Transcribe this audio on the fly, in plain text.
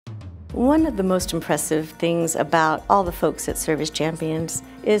One of the most impressive things about all the folks at Service Champions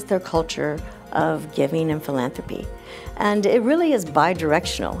is their culture of giving and philanthropy. And it really is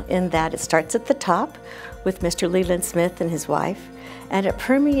bi-directional in that it starts at the top with Mr. Leland Smith and his wife, and it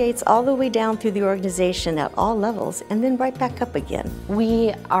permeates all the way down through the organization at all levels and then right back up again.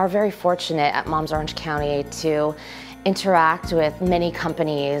 We are very fortunate at Moms Orange County to interact with many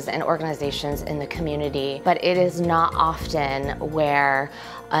companies and organizations in the community, but it is not often where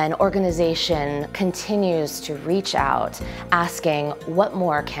an organization continues to reach out asking, what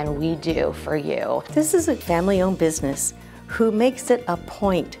more can we do for you? This is a family-owned business who makes it a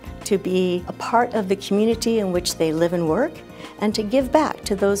point to be a part of the community in which they live and work and to give back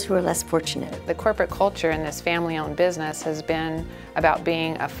to those who are less fortunate. The corporate culture in this family-owned business has been about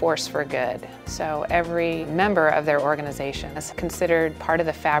being a force for good. So every member of their organization is considered part of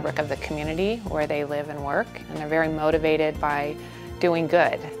the fabric of the community where they live and work, and they're very motivated by doing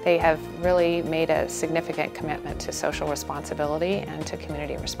good. They have really made a significant commitment to social responsibility and to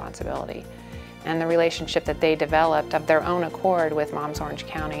community responsibility. And the relationship that they developed of their own accord with Moms Orange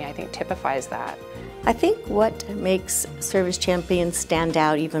County, I think, typifies that. I think what makes Service Champions stand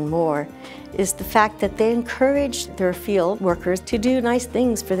out even more is the fact that they encourage their field workers to do nice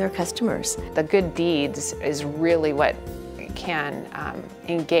things for their customers. The good deeds is really what can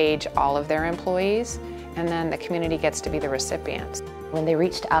engage all of their employees, and then the community gets to be the recipients. When they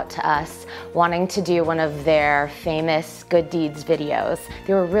reached out to us wanting to do one of their famous good deeds videos,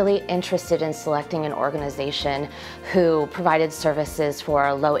 they were really interested in selecting an organization who provided services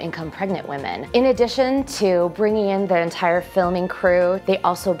for low-income pregnant women. In addition to bringing in the entire filming crew, they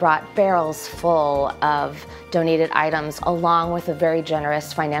also brought barrels full of donated items along with a very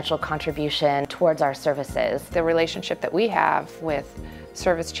generous financial contribution towards our services. The relationship that we have with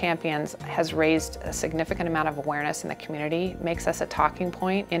Service Champions has raised a significant amount of awareness in the community, makes us a talking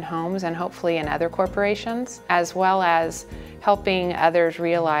point in homes and hopefully in other corporations, as well as helping others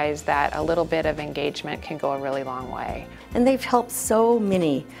realize that a little bit of engagement can go a really long way. And they've helped so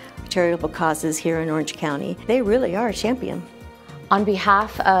many charitable causes here in Orange County. They really are a champion. On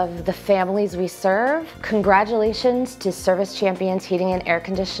behalf of the families we serve, congratulations to Service Champions Heating and Air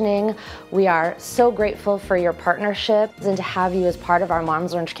Conditioning. We are so grateful for your partnership and to have you as part of our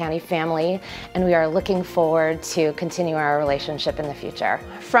Moms Orange County family, and we are looking forward to continue our relationship in the future.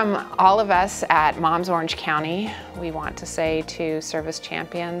 From all of us at Moms Orange County, we want to say to Service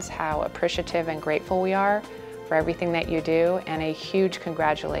Champions how appreciative and grateful we are for everything that you do, and a huge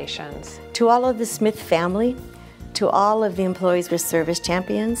congratulations. To all of the Smith family, to all of the employees with Service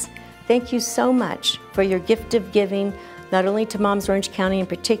Champions, thank you so much for your gift of giving, not only to Moms Orange County in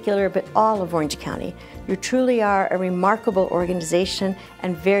particular, but all of Orange County. You truly are a remarkable organization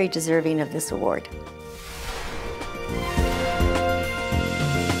and very deserving of this award.